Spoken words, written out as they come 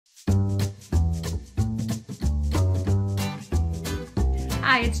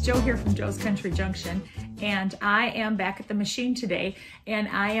Hi, it's Joe here from Joe's Country Junction, and I am back at the machine today, and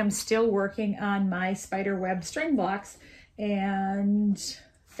I am still working on my spider web string blocks, and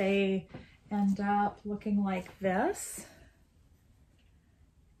they end up looking like this.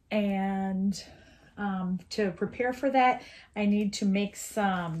 And to prepare for that, I need to make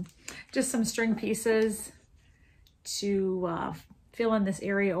just some string pieces to fill in this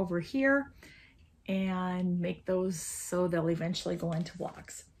area over here and make those so they'll eventually go into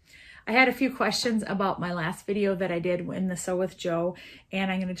blocks. I had a few questions about my last video that I did in the Sew with Joe, and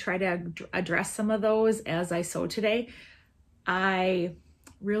I'm going to try to address some of those as I sew today. I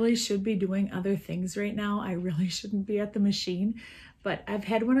really should be doing other things right now. I really shouldn't be at the machine, but I've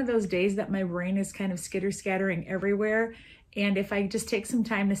had one of those days that my brain is kind of skitter-scattering everywhere. And if I just take some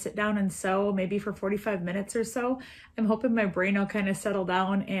time to sit down and sew, maybe for 45 minutes or so, I'm hoping my brain will kind of settle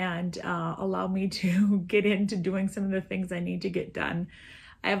down and allow me to get into doing some of the things I need to get done.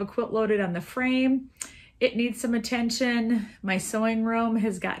 I have a quilt loaded on the frame. It needs some attention. My sewing room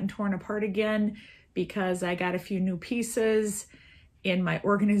has gotten torn apart again because I got a few new pieces in my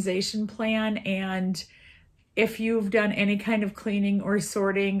organization plan. And if you've done any kind of cleaning or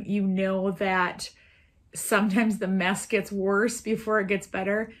sorting, you know that sometimes the mess gets worse before it gets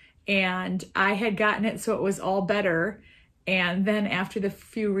better. And I had gotten it so it was all better. And then after the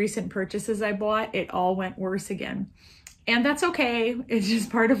few recent purchases I bought, it all went worse again. And that's okay. It's just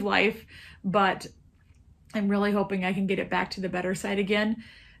part of life. But I'm really hoping I can get it back to the better side again.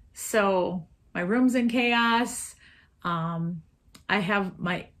 So my room's in chaos. I have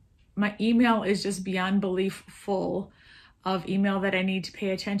my email is just beyond belief full of email that I need to pay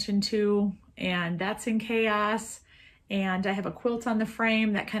attention to, and that's in chaos. And I have a quilt on the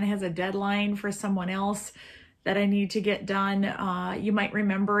frame that kind of has a deadline for someone else that I need to get done. You might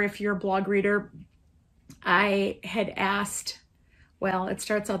remember, if you're a blog reader, I had asked, well, it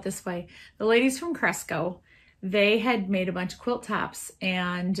starts out this way. The ladies from Cresco, they had made a bunch of quilt tops,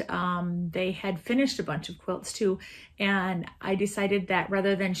 and they had finished a bunch of quilts too. And I decided that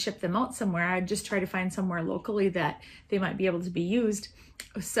rather than ship them out somewhere, I'd just try to find somewhere locally that they might be able to be used.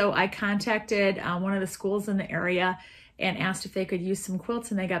 So I contacted one of the schools in the area and asked if they could use some quilts,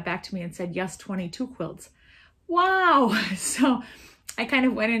 and they got back to me and said, yes, 22 quilts. Wow. So I kind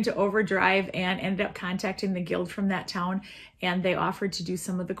of went into overdrive and ended up contacting the guild from that town, and they offered to do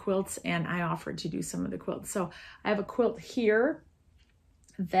some of the quilts, and I offered to do some of the quilts. So I have a quilt here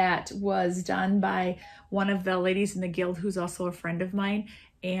that was done by one of the ladies in the guild who's also a friend of mine,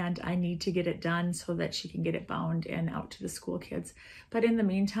 and I need to get it done so that she can get it bound and out to the school kids. But in the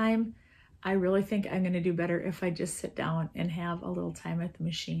meantime, I really think I'm going to do better if I just sit down and have a little time at the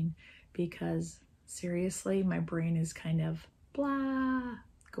machine, because seriously, my brain is kind of blah,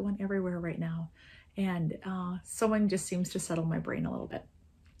 going everywhere right now. And sewing just seems to settle my brain a little bit.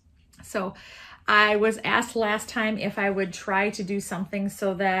 So I was asked last time if I would try to do something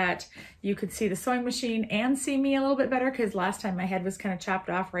so that you could see the sewing machine and see me a little bit better, because last time my head was kind of chopped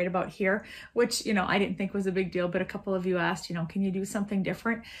off right about here, which, you know, I didn't think was a big deal, but a couple of you asked, you know, can you do something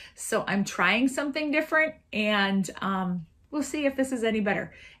different? So I'm trying something different, and we'll see if this is any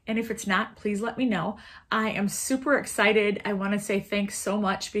better. And if it's not, please let me know. I am super excited. I want to say thanks so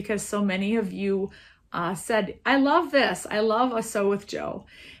much, because so many of you said, I love this. I love a Sew with Joe.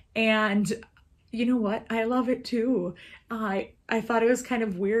 And you know what? I love it too. I thought it was kind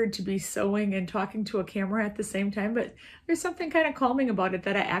of weird to be sewing and talking to a camera at the same time, but there's something kind of calming about it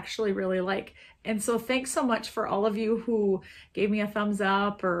that I actually really like. And so thanks so much for all of you who gave me a thumbs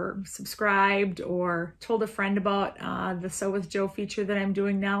up or subscribed or told a friend about the Sew with Joe feature that I'm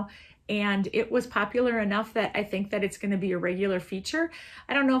doing now. And it was popular enough that I think that it's going to be a regular feature.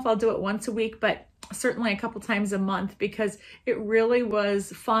 I don't know if I'll do it once a week, but certainly a couple times a month, because it really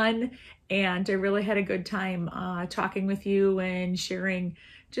was fun. And I really had a good time talking with you and sharing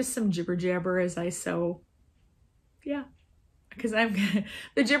just some jibber jabber as I sew. Yeah, because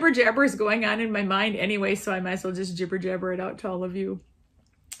the jibber jabber is going on in my mind anyway, so I might as well just jibber jabber it out to all of you.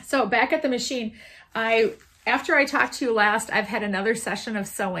 So back at the machine, after I talked to you last, I've had another session of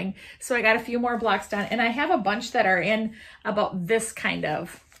sewing. So I got a few more blocks done, and I have a bunch that are in about this kind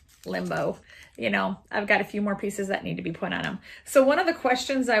of limbo. You know, I've got a few more pieces that need to be put on them. So one of the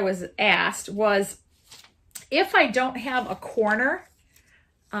questions I was asked was, if I don't have a corner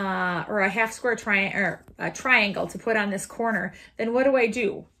or a half square triangle to put on this corner, then what do I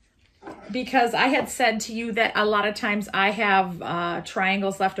do? Because I had said to you that a lot of times I have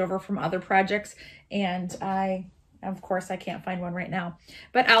triangles left over from other projects, and of course I can't find one right now,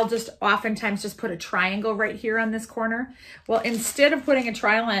 but I'll just oftentimes just put a triangle right here on this corner. Well, instead of putting a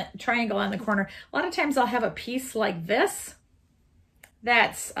triangle on the corner, a lot of times I'll have a piece like this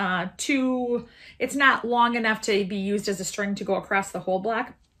that's it's not long enough to be used as a string to go across the whole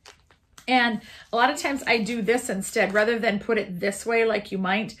block. And a lot of times I do this instead, rather than put it this way like you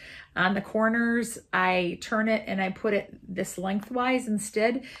might on the corners. I turn it and I put it this lengthwise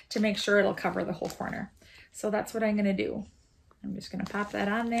instead to make sure it'll cover the whole corner. So that's what I'm going to do. I'm just going to pop that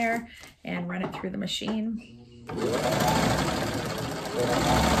on there and run it through the machine.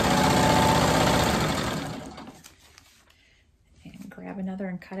 And grab another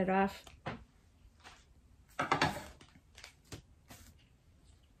and cut it off.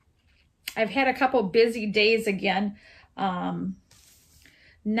 I've had a couple busy days again.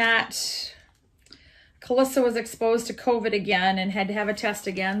 Calissa was exposed to COVID again and had to have a test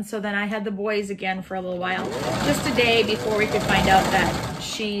again. So then I had the boys again for a little while, just a day before we could find out that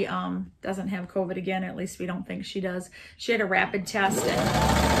she doesn't have COVID again. At least we don't think she does. She had a rapid test,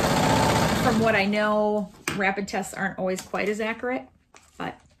 and from what I know, rapid tests aren't always quite as accurate,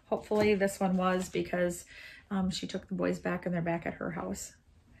 but hopefully this one was, because she took the boys back and they're back at her house.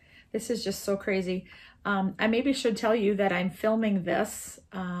 This is just so crazy. I maybe should tell you that I'm filming this.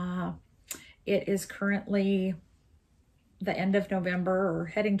 It is currently the end of November, or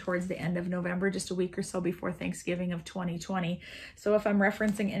heading towards the end of November, just a week or so before Thanksgiving of 2020. So if I'm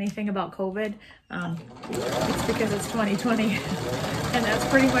referencing anything about COVID, it's because it's 2020. And that's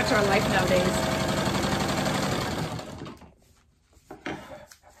pretty much our life nowadays.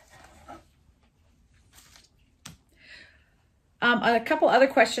 A couple other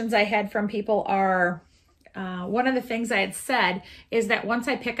questions I had from people are, one of the things I had said is that once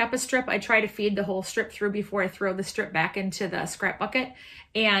I pick up a strip, I try to feed the whole strip through before I throw the strip back into the scrap bucket.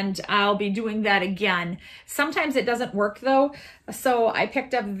 And I'll be doing that again. Sometimes it doesn't work though. So I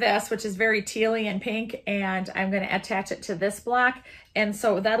picked up this, which is very tealy and pink, and I'm going to attach it to this block. And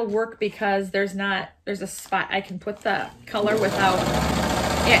so that'll work because there's a spot I can put the color without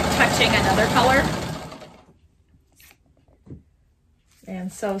it touching another color.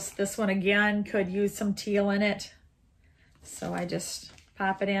 And so this one again could use some teal in it. So I just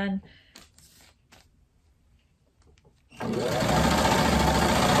pop it in.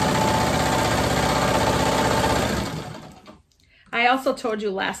 I also told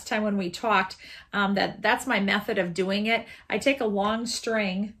you last time when we talked that's my method of doing it. I take a long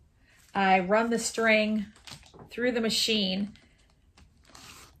string, I run the string through the machine.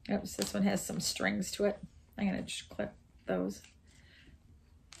 Oops, this one has some strings to it. I'm going to just clip those.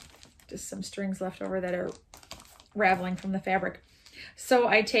 Just some strings left over that are raveling from the fabric. So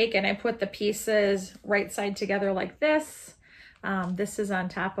I take and I put the pieces right side together like this. This is on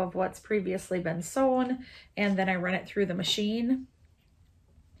top of what's previously been sewn, and then I run it through the machine.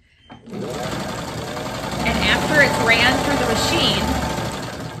 And after it's ran through the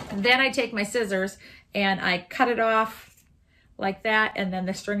machine, then I take my scissors and I cut it off like that, and then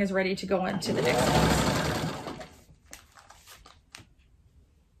the string is ready to go into the next piece.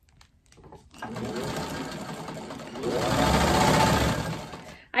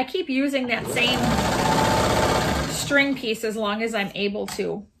 I keep using that same string piece as long as I'm able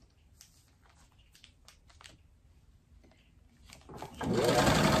to.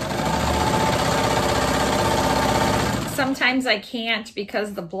 Sometimes I can't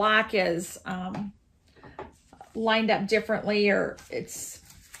because the block is lined up differently, or it's,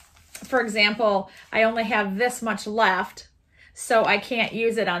 for example, I only have this much left, so I can't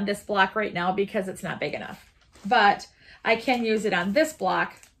use it on this block right now because it's not big enough. But I can use it on this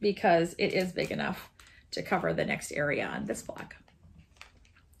block because it is big enough to cover the next area on this block.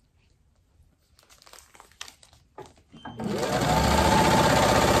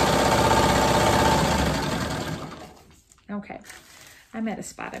 Okay, I'm at a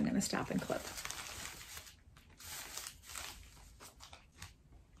spot I'm going to stop and clip.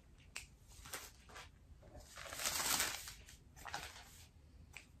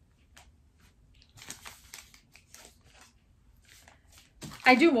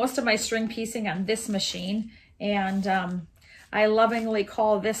 I do most of my string piecing on this machine, and I lovingly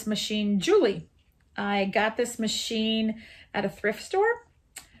call this machine Julie. I got this machine at a thrift store.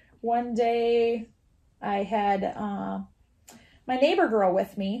 One day I had my neighbor girl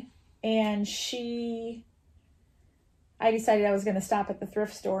with me, and I decided I was going to stop at the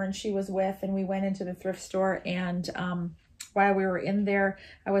thrift store, and she was with, and we went into the thrift store, and while we were in there,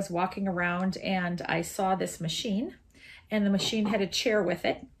 I was walking around and I saw this machine. And the machine had a chair with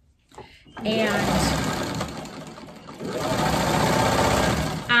it. And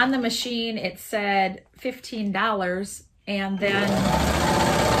on the machine, it said $15. And then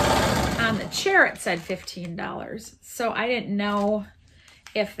on the chair, it said $15. So I didn't know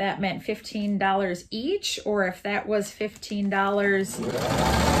if that meant $15 each, or if that was $15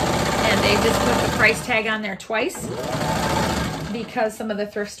 and they just put the price tag on there twice, because some of the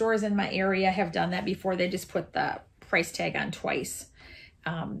thrift stores in my area have done that before. They just put the price tag on twice.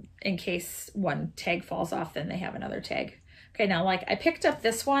 In case one tag falls off, then they have another tag. Okay, now like I picked up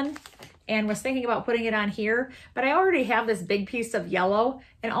this one and was thinking about putting it on here, but I already have this big piece of yellow,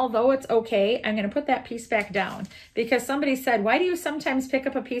 and although it's okay, I'm gonna put that piece back down because somebody said, why do you sometimes pick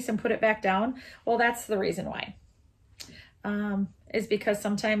up a piece and put it back down? Well, that's the reason why. Is because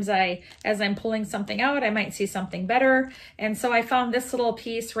sometimes as I'm pulling something out, I might see something better. And so I found this little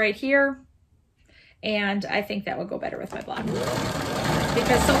piece right here, and I think that would go better with my block.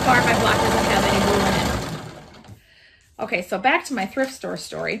 Because so far my block doesn't have any glue in it. Okay, so back to my thrift store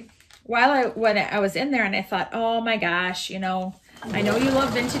story. When I was in there and I thought, oh my gosh, you know, I know you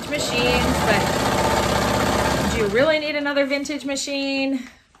love vintage machines, but do you really need another vintage machine?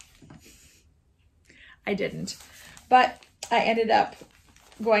 I didn't. But I ended up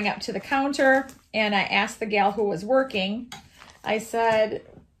going up to the counter and I asked the gal who was working, I said,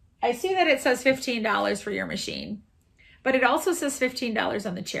 I see that it says $15 for your machine, but it also says $15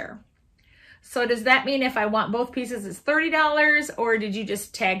 on the chair. So does that mean if I want both pieces it's $30, or did you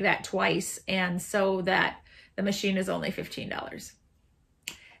just tag that twice and so that the machine is only $15?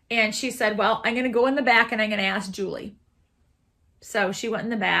 And she said, well, I'm going to go in the back and I'm going to ask Julie. So she went in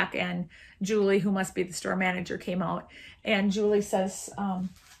the back and Julie, who must be the store manager, came out, and Julie says,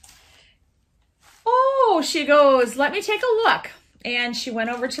 oh, she goes, let me take a look. And she went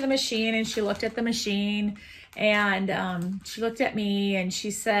over to the machine and she looked at the machine, and she looked at me and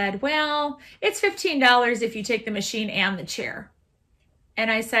she said, well, it's $15 if you take the machine and the chair. And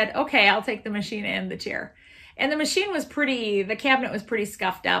I said, okay, I'll take the machine and the chair. And the machine was the cabinet was pretty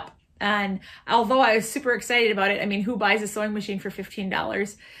scuffed up. And although I was super excited about it, I mean, who buys a sewing machine for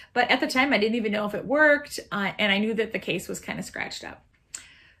 $15? But at the time, I didn't even know if it worked. And I knew that the case was kind of scratched up.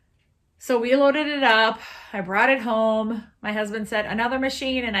 So we loaded it up. I brought it home. My husband said, another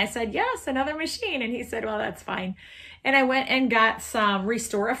machine? And I said, yes, another machine. And he said, well, that's fine. And I went and got some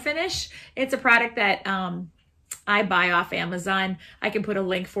Restore Finish. It's a product that I buy off Amazon. I can put a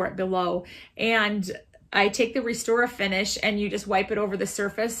link for it below. And I take the Restore Finish and you just wipe it over the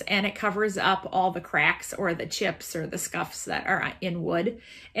surface and it covers up all the cracks or the chips or the scuffs that are in wood.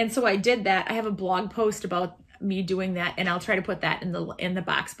 And so I did that. I have a blog post about me doing that, and I'll try to put that in the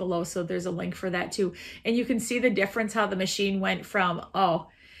box below. So there's a link for that too. And you can see the difference, how the machine went from,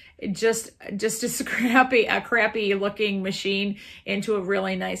 just a crappy looking machine into a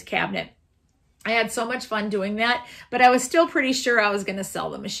really nice cabinet. I had so much fun doing that, but I was still pretty sure I was going to sell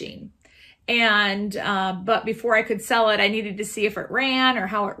the machine. And, but before I could sell it, I needed to see if it ran or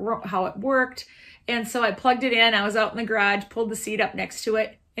how it worked. And so I plugged it in. I was out in the garage, pulled the seat up next to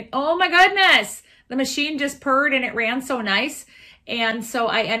it, and oh my goodness, the machine just purred and it ran so nice. And so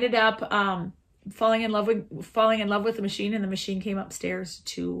I ended up, falling in love with the machine, and the machine came upstairs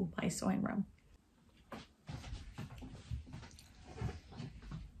to my sewing room.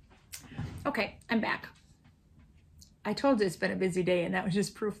 Okay, I'm back. I told you it's been a busy day, and that was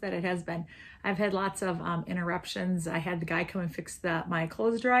just proof that it has been. I've had lots of interruptions. I had the guy come and fix my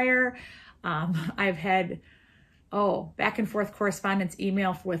clothes dryer. I've had, back and forth correspondence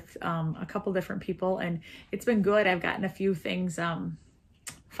email with a couple different people, and it's been good. I've gotten a few things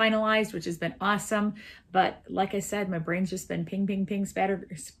finalized, which has been awesome. But like I said, my brain's just been ping, ping, ping,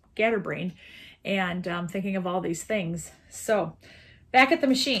 scatterbrained, and thinking of all these things. So back at the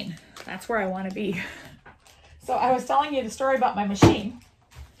machine, that's where I want to be. So I was telling you the story about my machine.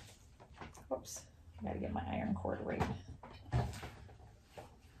 Whoops, I gotta get my iron cord right.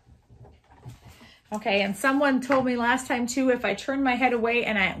 Okay, and someone told me last time too, if I turn my head away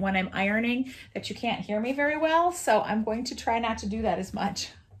and when I'm ironing, that you can't hear me very well. So I'm going to try not to do that as much.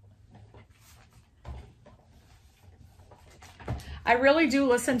 I really do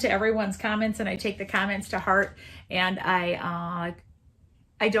listen to everyone's comments, and I take the comments to heart, and I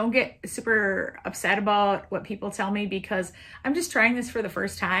don't get super upset about what people tell me, because I'm just trying this for the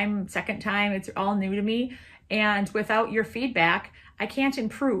first time, second time. It's all new to me. And without your feedback, I can't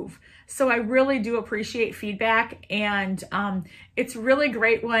improve. So I really do appreciate feedback. And it's really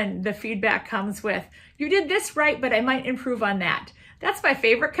great when the feedback comes with, you did this right, but I might improve on that. That's my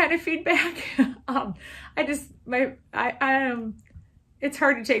favorite kind of feedback. It's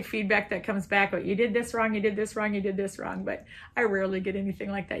hard to take feedback that comes back, but you did this wrong, you did this wrong, you did this wrong. But I rarely get anything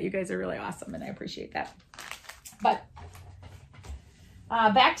like that. You guys are really awesome, and I appreciate that. But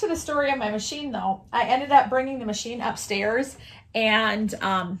Back to the story of my machine though. I ended up bringing the machine upstairs, and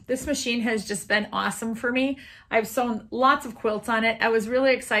this machine has just been awesome for me. I've sewn lots of quilts on it. I was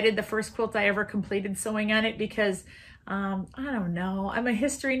really excited the first quilt I ever completed sewing on it because I don't know, I'm a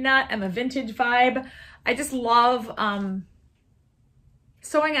history nut, I'm a vintage vibe. I just love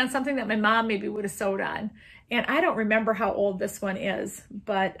sewing on something that my mom maybe would have sewed on. And I don't remember how old this one is,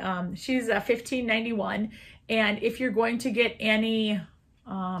 but she's a 1591. And if you're going to get any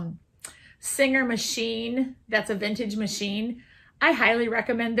Singer machine that's a vintage machine, I highly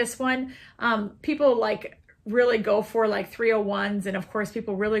recommend this one. People like really go for like 301s, and of course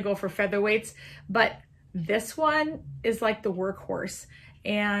people really go for featherweights, but this one is like the workhorse.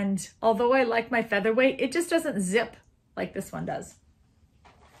 And although I like my featherweight, it just doesn't zip like this one does.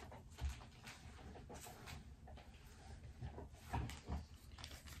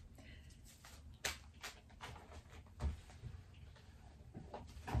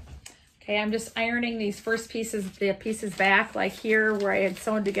 Okay, I'm just ironing these first pieces, the pieces back, like here where I had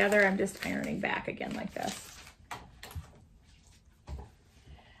sewn together, I'm just ironing back again like this.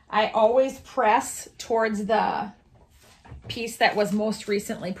 I always press towards the piece that was most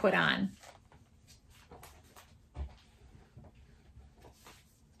recently put on.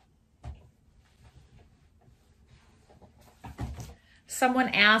 Someone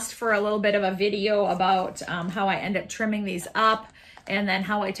asked for a little bit of a video about how I end up trimming these up, and then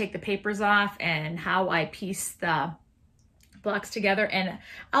how I take the papers off and how I piece the blocks together, and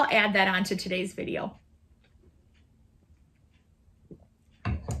I'll add that onto today's video.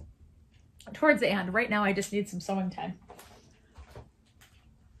 Towards the end. Right now I just need some sewing time.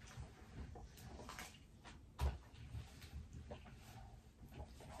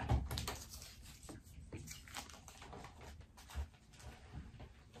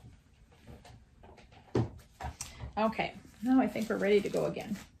 Okay, now I think we're ready to go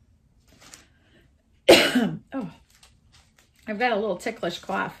again. Oh, I've got a little ticklish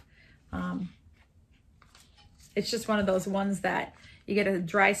cough. It's just one of those ones that you get a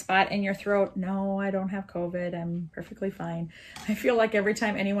dry spot in your throat. No, I don't have COVID. I'm perfectly fine. I feel like every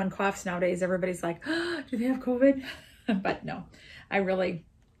time anyone coughs nowadays, everybody's like, oh, do they have COVID? But no,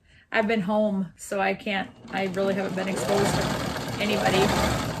 I've been home, so I really haven't been exposed to anybody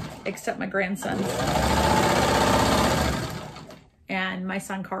except my grandsons and my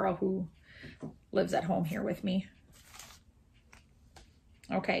son Carl, who lives at home here with me.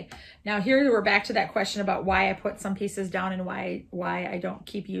 Okay, now here we're back to that question about why I put some pieces down and why I don't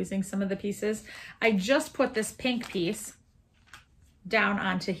keep using some of the pieces. I just put this pink piece down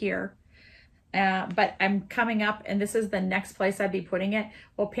onto here, but I'm coming up and this is the next place I'd be putting it.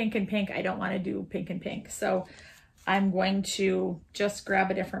 Well, pink and pink, I don't want to do pink and pink. So I'm going to just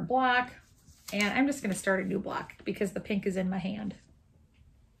grab a different block, and I'm just going to start a new block because the pink is in my hand.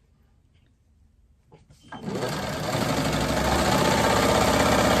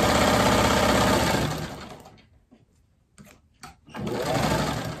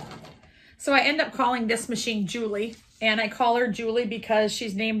 So I end up calling this machine Julie, and I call her Julie because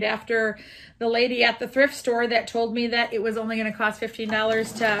she's named after the lady at the thrift store that told me that it was only going to cost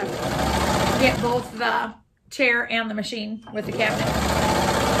 $15 to get both the chair and the machine with the cabinet.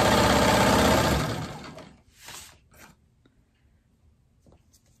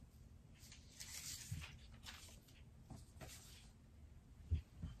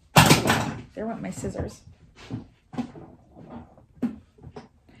 There went my scissors.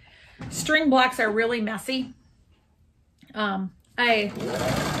 String blocks are really messy. I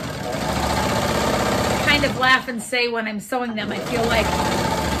kind of laugh and say when I'm sewing them, I feel like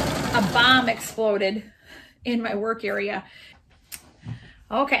a bomb exploded in my work area.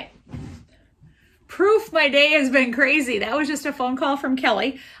 Okay. Proof my day has been crazy. That was just a phone call from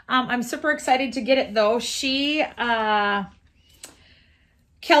Kelly. I'm super excited to get it though.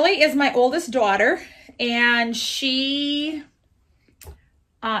 Kelly is my oldest daughter, and she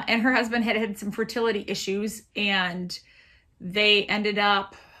and her husband had some fertility issues, and they ended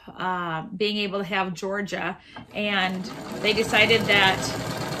up being able to have Georgia, and they decided that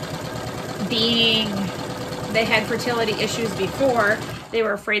they had fertility issues before, they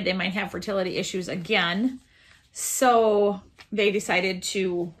were afraid they might have fertility issues again. So they decided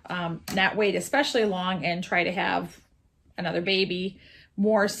to not wait especially long and try to have another baby,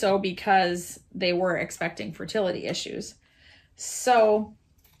 more so because they were expecting fertility issues. So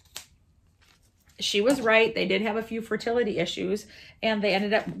she was right. They did have a few fertility issues, and they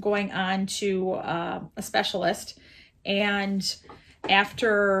ended up going on to a specialist. And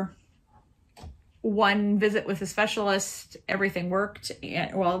after one visit with the specialist, everything worked.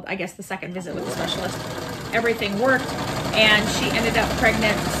 Well, I guess the second visit with the specialist, everything worked, and she ended up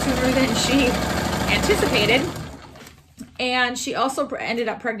pregnant sooner than she anticipated. And she also ended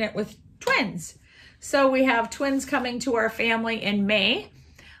up pregnant with twins. So we have twins coming to our family in May.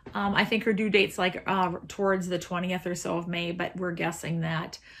 I think her due date's like towards the 20th or so of May, but we're guessing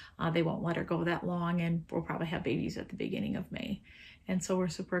that they won't let her go that long, and we'll probably have babies at the beginning of May. And so we're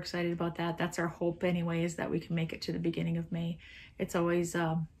super excited about that. That's our hope anyway, is that we can make it to the beginning of May. It's always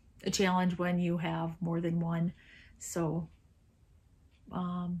a challenge when you have more than one. So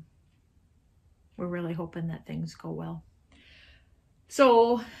we're really hoping that things go well.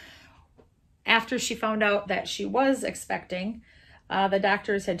 So after she found out that she was expecting, the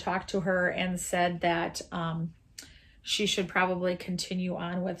doctors had talked to her and said that she should probably continue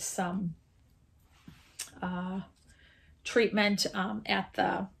on with some treatment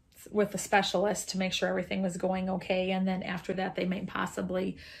with the specialist to make sure everything was going okay. And then after that, they may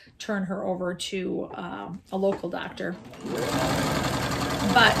possibly turn her over to a local doctor.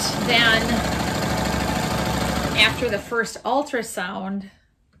 But then after the first ultrasound,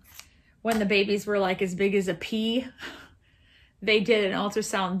 when the babies were like as big as a pea, they did an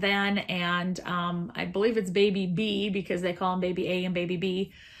ultrasound then, and I believe it's baby B, because they call them baby A and baby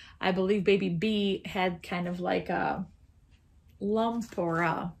B. I believe baby B had kind of like a lump or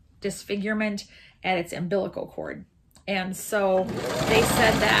a disfigurement at its umbilical cord. And so they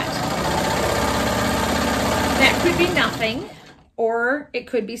said that that could be nothing, or it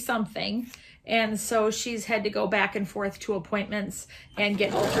could be something. And so she's had to go back and forth to appointments and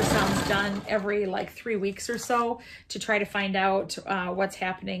get ultrasounds done every like 3 weeks or so to try to find out what's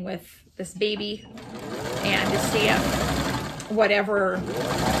happening with this baby, and to see if whatever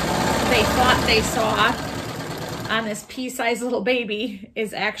they thought they saw on this pea-sized little baby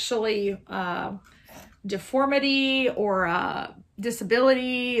is actually deformity or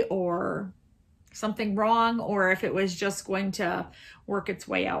disability or something wrong, or if it was just going to work its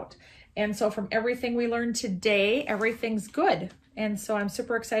way out. And so from everything we learned today, everything's good. And so I'm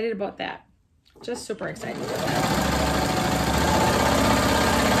super excited about that. Just super excited about that.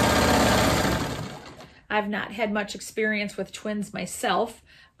 I've not had much experience with twins myself.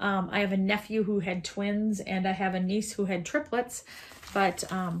 I have a nephew who had twins, and I have a niece who had triplets, but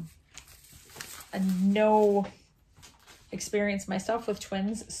no experience myself with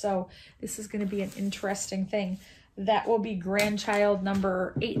twins. So this is going to be an interesting thing. That will be grandchild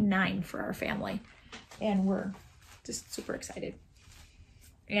number 8 and 9 for our family. And we're just super excited.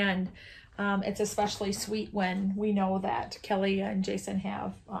 And it's especially sweet when we know that Kelly and Jason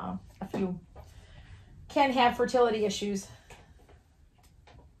have can have fertility issues.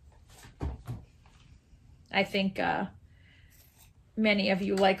 I think many of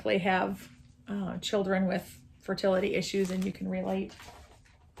you likely have children with fertility issues, and you can relate.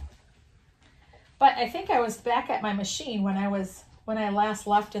 But I think I was back at my machine when I last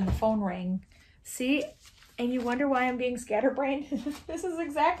left and the phone rang. See, and you wonder why I'm being scatterbrained? This is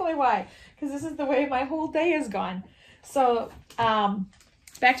exactly why, because this is the way my whole day has gone. So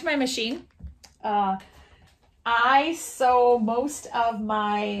back to my machine. I sew most of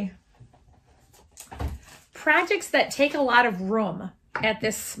my projects that take a lot of room at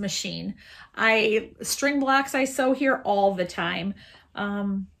this machine. String blocks I sew here all the time.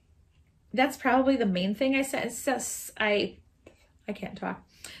 That's probably the main thing I said. I can't talk.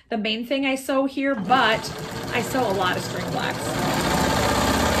 The main thing I sew here, but I sew a lot of string blocks.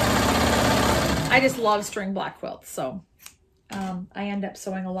 I just love string block quilts, so I end up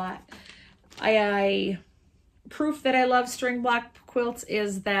sewing a lot. Proof that I love string block quilts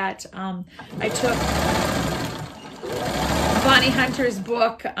is that I took Bonnie Hunter's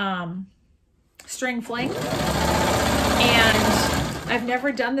book, String Fling, and I've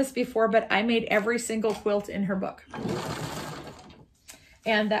never done this before, but I made every single quilt in her book.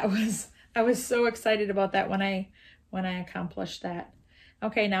 And I was so excited about that when I accomplished that.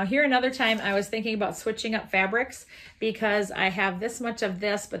 Okay, now here another time I was thinking about switching up fabrics, because I have this much of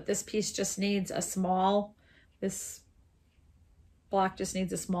this, but this piece just needs this block just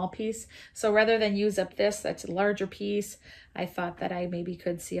needs a small piece. So rather than use up this, that's a larger piece, I thought that I maybe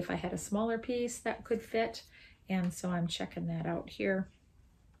could see if I had a smaller piece that could fit. And so I'm checking that out here.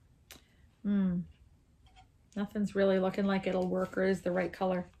 Nothing's really looking like it'll work or is the right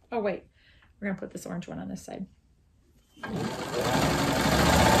color. Oh wait, we're gonna put this orange one on this side.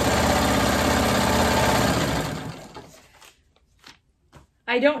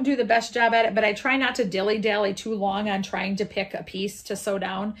 I don't do the best job at it, but I try not to dilly-dally too long on trying to pick a piece to sew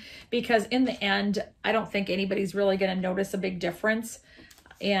down, because in the end, I don't think anybody's really gonna notice a big difference.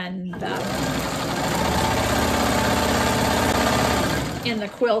 And in the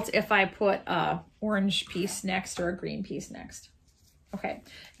quilt if I put a orange piece next or a green piece next. Okay,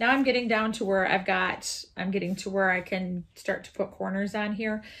 now I'm getting down to where I'm getting to where I can start to put corners on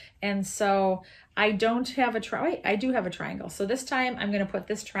here. And so I don't have a wait, I do have a triangle. So this time I'm gonna put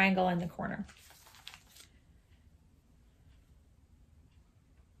this triangle in the corner.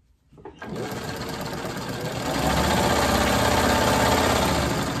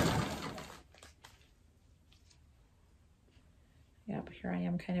 Yep, here I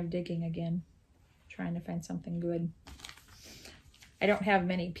am kind of digging again, trying to find something good. I don't have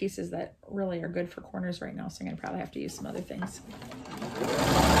many pieces that really are good for corners right now, so I'm gonna probably have to use some other things.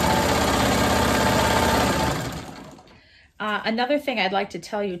 Another thing I'd like to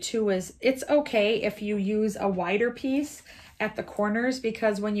tell you too is it's okay if you use a wider piece at the corners,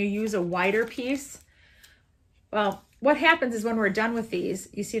 because when you use a wider piece, well, what happens is when we're done with these,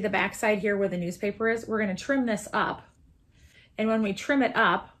 you see the back side here where the newspaper is, we're gonna trim this up. And when we trim it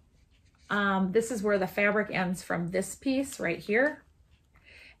up, this is where the fabric ends from this piece right here.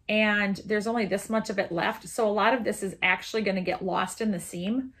 And there's only this much of it left. So a lot of this is actually going to get lost in the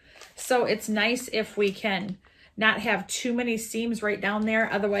seam. So it's nice if we can not have too many seams right down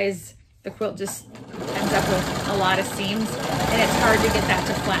there. Otherwise, the quilt just ends up with a lot of seams. And it's hard to get that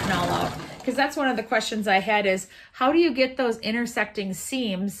to flatten all out. Because that's one of the questions I had is, how do you get those intersecting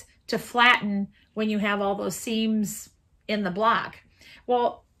seams to flatten when you have all those seams in the block?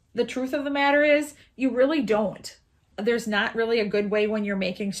 Well, the truth of the matter is you really don't. There's not really a good way when you're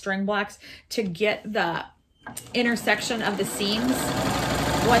making string blocks to get the intersection of the seams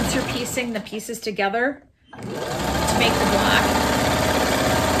once you're piecing the pieces together to make the block.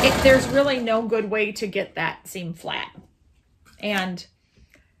 There's really no good way to get that seam flat. And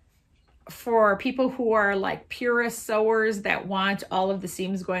for people who are like purist sewers that want all of the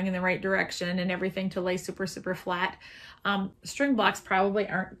seams going in the right direction and everything to lay super, super flat, string blocks probably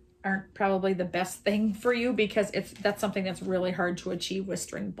aren't probably the best thing for you, because that's something that's really hard to achieve with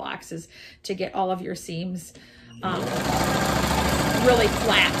string blocks, is to get all of your seams really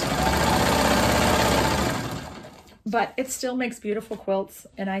flat. But it still makes beautiful quilts,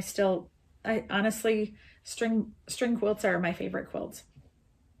 and I honestly, string quilts are my favorite quilts.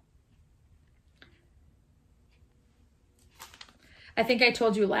 I think I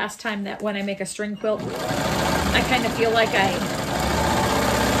told you last time that when I make a string quilt, I kind of feel like I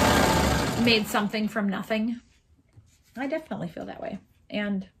made something from nothing. I definitely feel that way,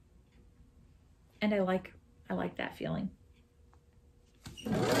 and I like that feeling.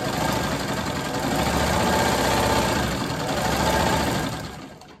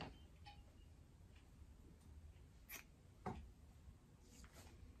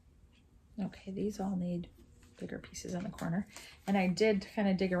 Okay, these all need bigger pieces in the corner, and I did kind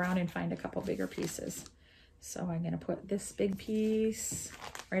of dig around and find a couple bigger pieces. So I'm going to put this big piece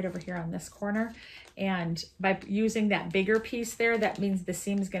right over here on this corner. And by using that bigger piece there, that means the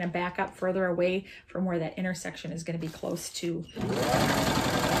seam is going to back up further away from where that intersection is going to be close to.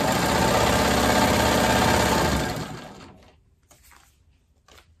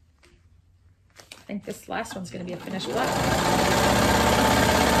 I think this last one's going to be a finished block.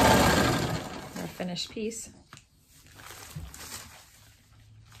 Or a finished piece.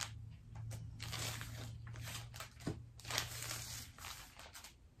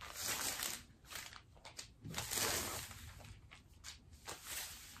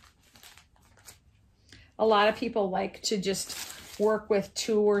 A lot of people like to just work with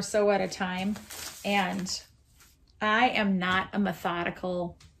 2 or so at a time, and I am not a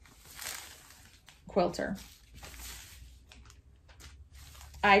methodical quilter.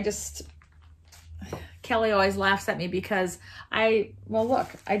 Kelly always laughs at me because I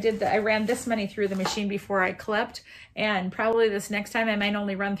ran this many through the machine before I clipped, and probably this next time I might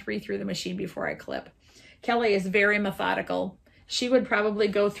only run 3 through the machine before I clip. Kelly is very methodical. She would probably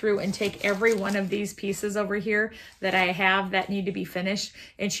go through and take every one of these pieces over here that I have that need to be finished,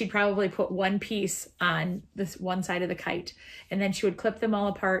 and she'd probably put one piece on this one side of the kite, and then she would clip them all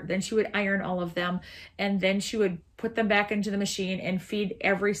apart, then she would iron all of them, and then she would put them back into the machine and feed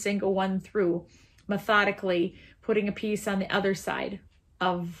every single one through methodically, putting a piece on the other side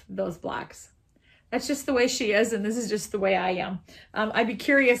of those blocks. That's just the way she is, and this is just the way I am. I'd be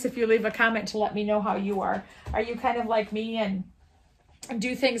curious if you leave a comment to let me know how you are. Are you kind of like me and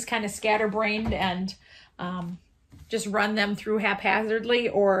do things kind of scatterbrained and just run them through haphazardly,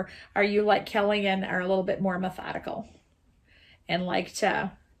 or are you like Kelly and are a little bit more methodical and like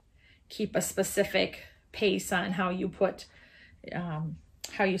to keep a specific pace on how you put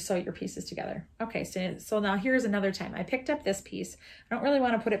how you sew your pieces together. Okay, so now here's another time. I picked up this piece. I don't really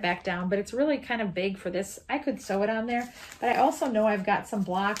want to put it back down, but it's really kind of big for this. I could sew it on there, but I also know I've got some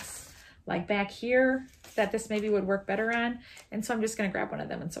blocks like back here that this maybe would work better on. And so I'm just going to grab one of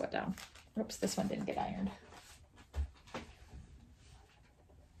them and sew it down. Oops, this one didn't get ironed.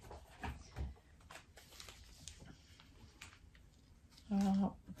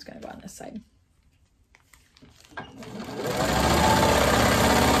 It's going to go on this side.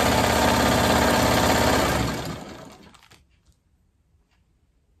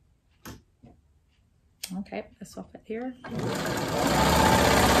 Okay, this will fit here.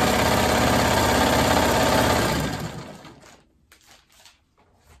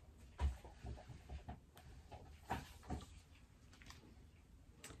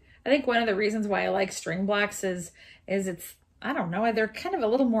 I think one of the reasons why I like string blocks is it's, I don't know, they're kind of a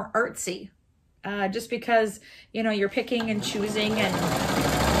little more artsy. Just because, you know, you're picking and choosing, and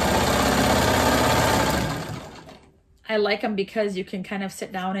I like them because you can kind of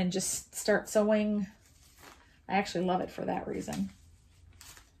sit down and just start sewing. I actually love it for that reason.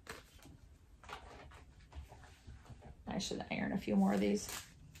 I should iron a few more of these.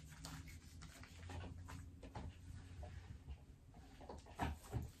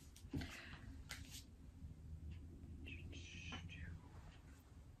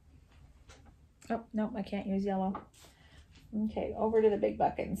 Oh, nope, I can't use yellow. Okay, over to the big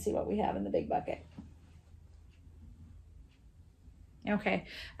bucket and see what we have in the big bucket. Okay,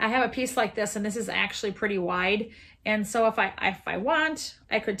 I have a piece like this, and this is actually pretty wide. And so if I want,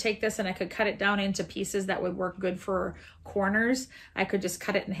 I could take this and I could cut it down into pieces that would work good for corners. I could just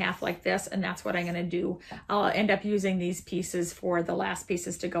cut it in half like this, and that's what I'm gonna do. I'll end up using these pieces for the last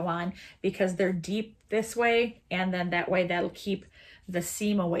pieces to go on because they're deep this way, and then that way that'll keep the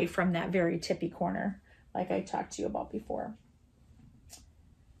seam away from that very tippy corner like I talked to you about before.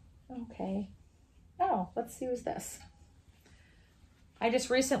 Okay. Oh, let's use this. I just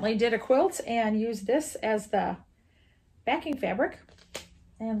recently did a quilt and used this as the backing fabric.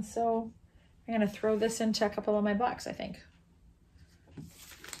 And so I'm going to throw this into a couple of my blocks, I think.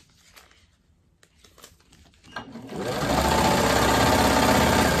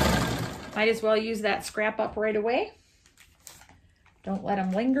 Might as well use that scrap up right away. Don't let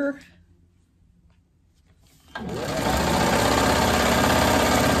them linger.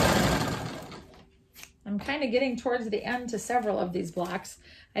 I'm kind of getting towards the end to several of these blocks.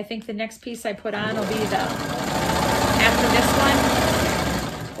 I think the next piece I put on will be after this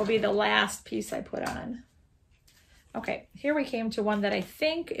one, will be the last piece I put on. Okay, here we came to one that I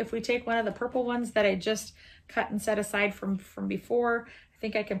think if we take one of the purple ones that I just cut and set aside from before, I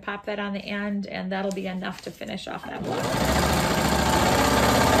think I can pop that on the end, and that'll be enough to finish off that block.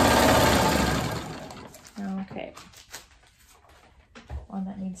 Okay, one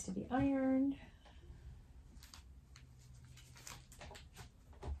that needs to be ironed.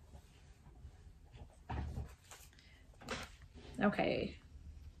 Okay,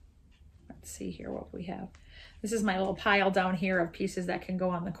 let's see here what we have. This is my little pile down here of pieces that can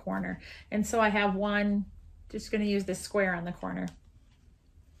go on the corner. And so I have one, just gonna use this square on the corner.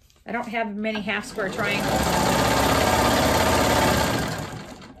 I don't have many half square triangles.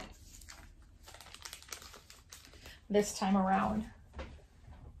 This time around.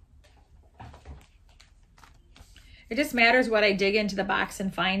 It just matters what I dig into the box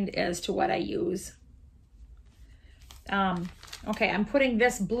and find as to what I use. Okay, I'm putting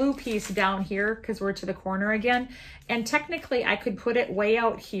this blue piece down here because we're to the corner again. And technically I could put it way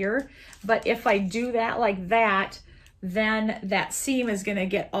out here, but if I do that like that, then that seam is gonna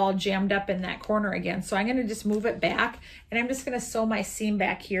get all jammed up in that corner again. So I'm gonna just move it back, and I'm just gonna sew my seam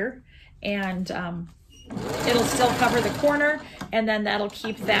back here, and it'll still cover the corner, and then that'll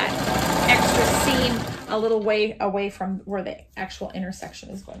keep that extra seam a little way away from where the actual intersection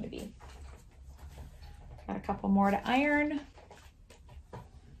is going to be. Got a couple more to iron.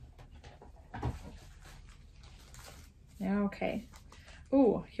 Okay.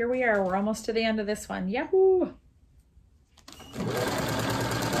 Ooh, here we are. We're almost to the end of this one. Yahoo!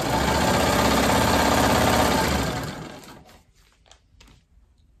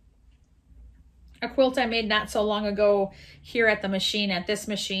 A quilt I made not so long ago here at the machine, at this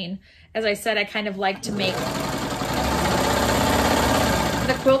machine. As I said, I kind of like to make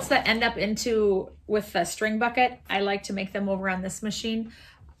the quilts that end up with the string bucket. I like to make them over on this machine.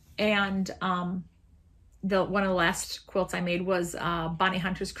 And one of the last quilts I made was Bonnie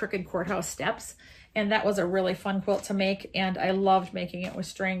Hunter's Crooked Courthouse Steps. And that was a really fun quilt to make, and I loved making it with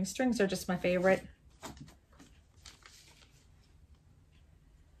strings. Strings are just my favorite.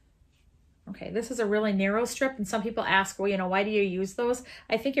 Okay, this is a really narrow strip, and some people ask, well, you know, why do you use those?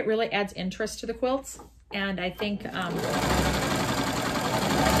 I think it really adds interest to the quilts, and I think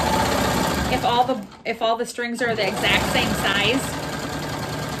if all the strings are the exact same size,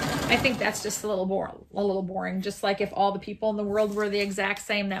 I think that's just a little boring. Just like if all the people in the world were the exact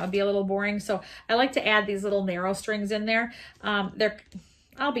same, that would be a little boring. So I like to add these little narrow strings in there.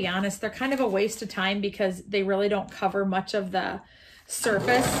 I'll be honest, they're kind of a waste of time because they really don't cover much of the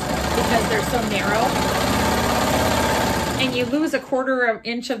surface because they're so narrow. And you lose a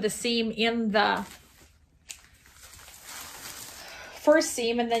quarter-inch of the seam in the first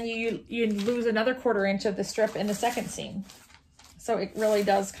seam, and then you lose another 1/4 inch of the strip in the second seam. So it really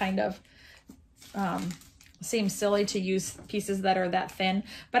does kind of seem silly to use pieces that are that thin,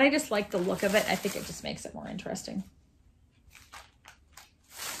 but I just like the look of it. I think it just makes it more interesting.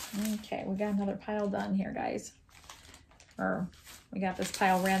 Okay, we got another pile done here, guys. Or we got this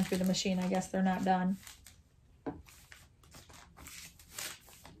pile ran through the machine. I guess they're not done.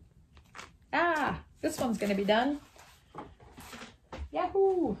 Ah, this one's going to be done.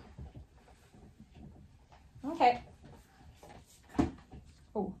 Yahoo! Okay.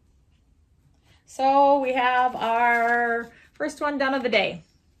 Oh. So we have our first one done of the day.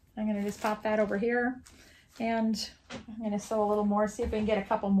 I'm going to just pop that over here, and I'm going to sew a little more, see if we can get a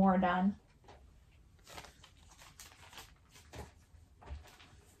couple more done.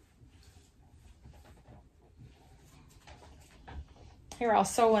 Here, I'll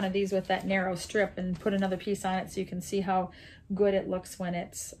sew one of these with that narrow strip and put another piece on it so you can see how good it looks when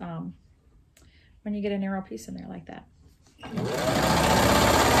it's when you get a narrow piece in there like that.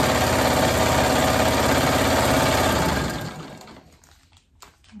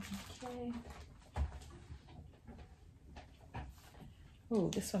 Okay. Oh,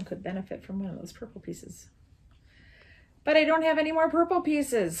 this one could benefit from one of those purple pieces. But I don't have any more purple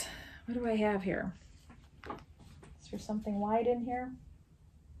pieces. What do I have here? Is there something wide in here?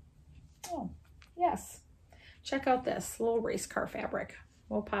 Oh, yes. Check out this little race car fabric.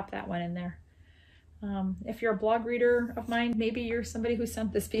 We'll pop that one in there. If you're a blog reader of mine, maybe you're somebody who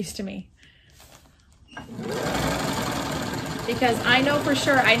sent this piece to me. Because I know for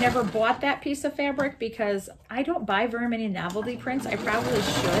sure I never bought that piece of fabric because I don't buy very many novelty prints. I probably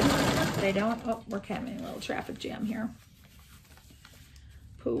should, but I don't. Oh, we're having a little traffic jam here.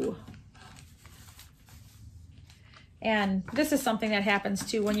 Pooh. And this is something that happens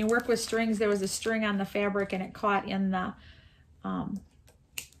too. When you work with strings, there was a string on the fabric and it caught in the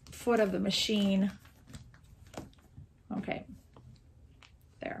foot of the machine. Okay,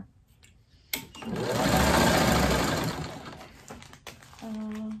 there.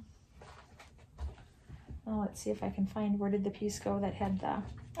 Well, let's see if I can find, where did the piece go that had the,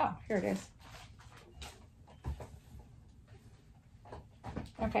 oh, here it is.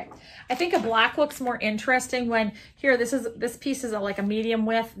 Okay, I think a black looks more interesting when, here, this piece is like a medium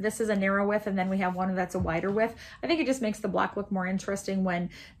width, this is a narrow width, and then we have one that's a wider width. I think it just makes the black look more interesting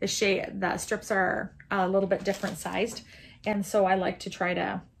when the strips are a little bit different sized. And so I like to try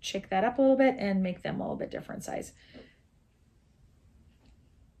to shake that up a little bit and make them a little bit different size.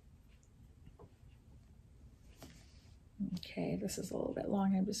 Okay, this is a little bit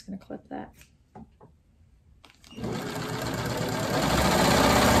long. I'm just going to clip that.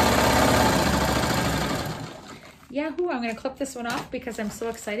 Yahoo! I'm going to clip this one off because I'm so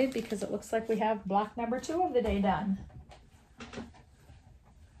excited because it looks like we have block number 2 of the day done.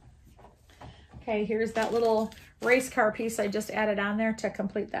 Okay, here's that little race car piece I just added on there to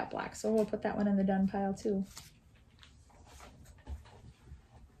complete that block. So we'll put that one in the done pile too.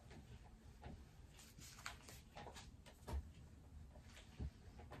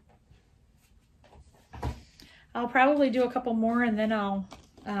 I'll probably do a couple more and then I'll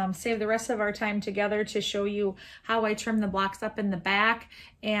save the rest of our time together to show you how I trim the blocks up in the back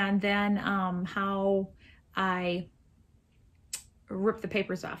and then how I rip the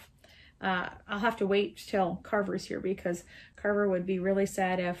papers off. I'll have to wait till Carver's here because Carver would be really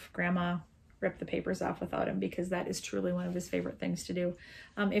sad if Grandma ripped the papers off without him because that is truly one of his favorite things to do.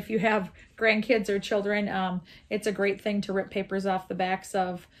 If you have grandkids or children, it's a great thing to rip papers off the backs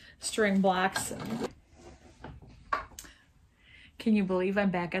of string blocks. Can you believe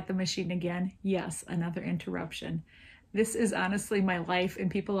I'm back at the machine again? Yes, another interruption. This is honestly my life, and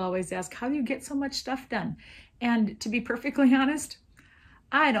people always ask, how do you get so much stuff done? And to be perfectly honest,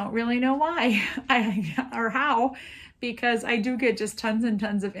 I don't really know why or how, because I do get just tons and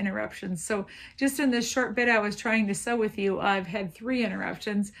tons of interruptions. So just in this short bit I was trying to sew with you, I've had 3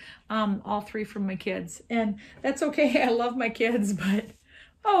 interruptions, all 3 from my kids. And that's okay, I love my kids, but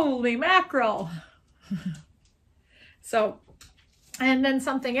holy mackerel. So And then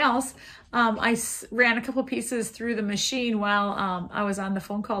something else, I ran a couple pieces through the machine while I was on the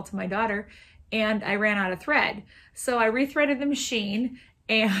phone call to my daughter, and I ran out of thread. So I rethreaded the machine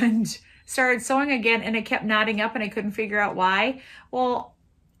and started sewing again, and it kept knotting up and I couldn't figure out why. Well,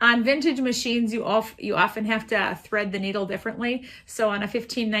 on vintage machines, you often have to thread the needle differently. So on a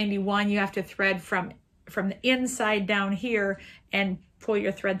 1591, you have to thread from the inside down here and pull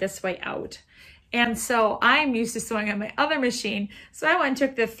your thread this way out. And so I'm used to sewing on my other machine. So I went and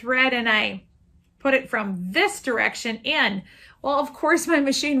took the thread and I put it from this direction in. Well, of course my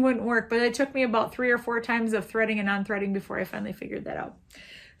machine wouldn't work, but it took me about 3 or 4 times of threading and unthreading before I finally figured that out.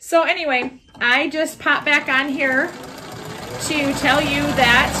 So anyway, I just popped back on here to tell you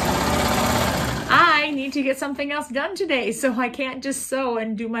that I need to get something else done today. So I can't just sew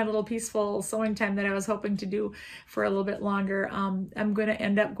and do my little peaceful sewing time that I was hoping to do for a little bit longer. I'm going to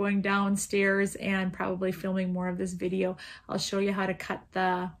end up going downstairs and probably filming more of this video. I'll show you how to cut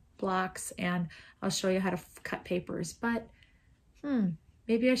the blocks and I'll show you how to cut papers. But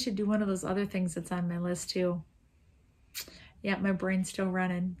maybe I should do one of those other things that's on my list too. Yeah, my brain's still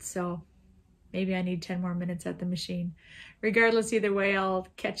running, so maybe I need 10 more minutes at the machine. Regardless, either way, I'll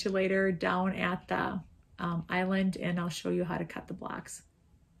catch you later down at the island and I'll show you how to cut the blocks.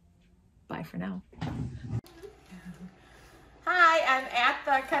 Bye for now. Hi, I'm at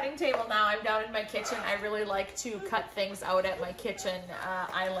the cutting table now. I'm down in my kitchen. I really like to cut things out at my kitchen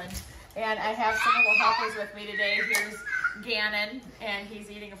island. And I have some little helpers with me today. Here's Gannon, and he's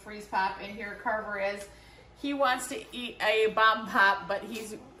eating a freeze pop. And here Carver is. He wants to eat a bomb pop, but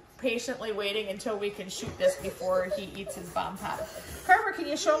he's patiently waiting until we can shoot this before he eats his bomb pop. Carver, can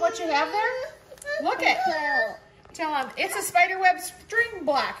you show him what you have there? Look it. Tell him. It's a spiderweb string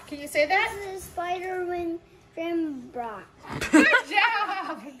block. Can you say that? It's a spiderweb string block. Good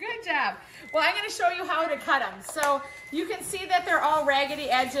job. Good job. Well, I'm going to show you how to cut them. So you can see that they're all raggedy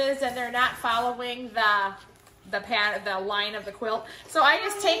edges and they're not following the line of the quilt. So I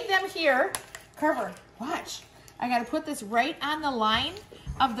just take them here. Carver, watch. I got to put this right on the line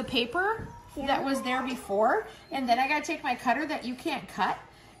of the paper that was there before, and then I got to take my cutter that you can't cut,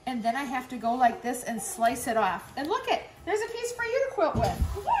 and then I have to go like this and slice it off. And look it, there's a piece for you to quilt with.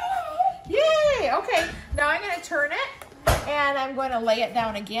 Yay! Okay, now I'm going to turn it, and I'm going to lay it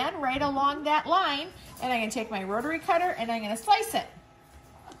down again right along that line, and I'm going to take my rotary cutter and I'm going to slice it.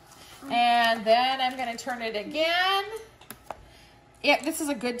 And then I'm going to turn it again. Yeah, this is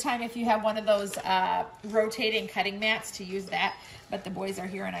a good time if you have one of those rotating cutting mats to use that. But the boys are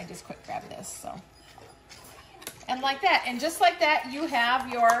here and I just quick grab this. So, and like that. And just like that, you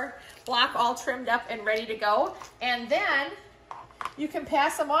have your block all trimmed up and ready to go. And then you can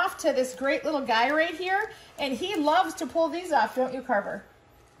pass them off to this great little guy right here. And he loves to pull these off, don't you, Carver?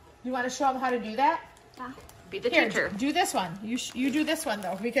 You want to show him how to do that? Yeah. Be the teacher. Do this one. You do this one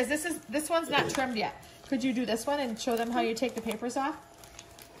though, because this one's not trimmed yet. Could you do this one and show them how you take the papers off?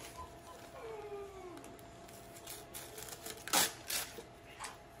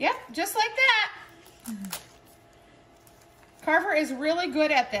 Yep, just like that. Carver is really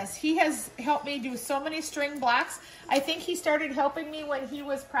good at this. He has helped me do so many string blocks. I think he started helping me when he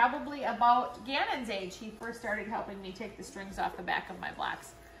was probably about Gannon's age. He first started helping me take the strings off the back of my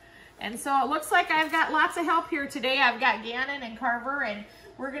blocks. And so it looks like I've got lots of help here today. I've got Gannon and Carver, and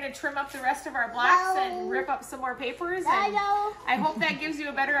we're going to trim up the rest of our blocks and rip up some more papers. And I hope that gives you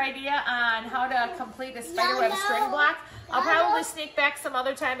a better idea on how to complete a spiderweb string block. I'll probably sneak back some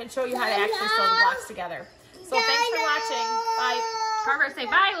other time and show you how to actually sew the blocks together. So thanks for watching. Bye. Carver, say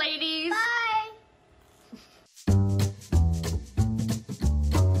bye, ladies. Bye.